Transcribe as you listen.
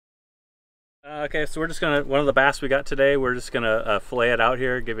Okay, so we're just gonna, one of the bass we got today, we're just gonna fillet it out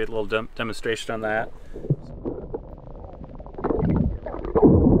here, give you a little demonstration on that.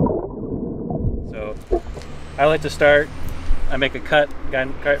 So I like to start, I make a cut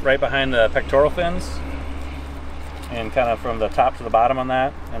right behind the pectoral fins and kind of from the top to the bottom on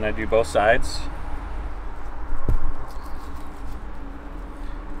that, and I do both sides.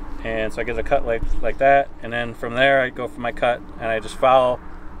 And so I get a cut like that, and then from there I go for my cut and I just follow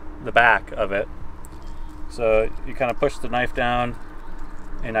the back of it. So you kind of push the knife down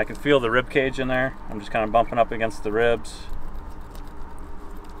and I can feel the rib cage in there. I'm just kind of bumping up against the ribs.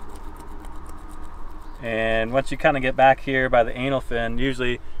 And once you kind of get back here by the anal fin,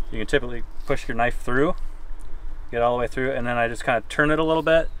 usually you can typically push your knife through, get all the way through, and then I just kind of turn it a little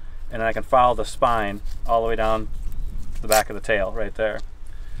bit, and then I can follow the spine all the way down to the back of the tail right there.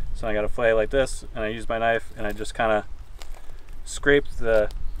 So I got a fillet like this, and I use my knife and I just kind of scrape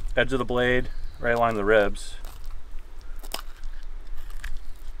the edge of the blade right along the ribs.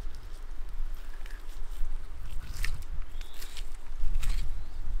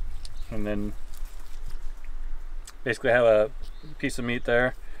 And then basically have a piece of meat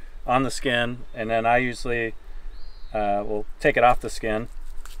there on the skin, and then I usually will take it off the skin,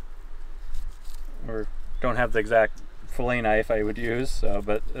 or don't have the exact fillet knife I would use,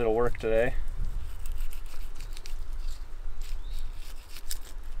 but it'll work today.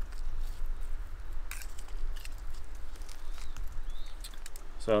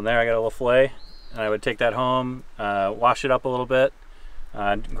 So there I got a little fillet, and I would take that home, wash it up a little bit.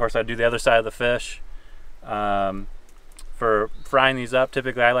 Of course I'd do the other side of the fish. For frying these up,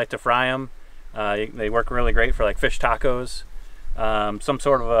 typically I like to fry them. They work really great for like fish tacos. Some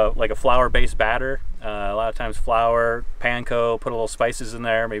sort of like a flour-based batter. A lot of times flour, panko, put a little spices in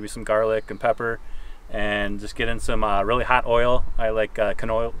there, maybe some garlic and pepper, and just get in some really hot oil. I like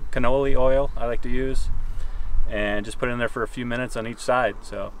canola oil I like to use, and just put it in there for a few minutes on each side.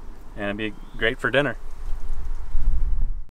 And it'd be great for dinner.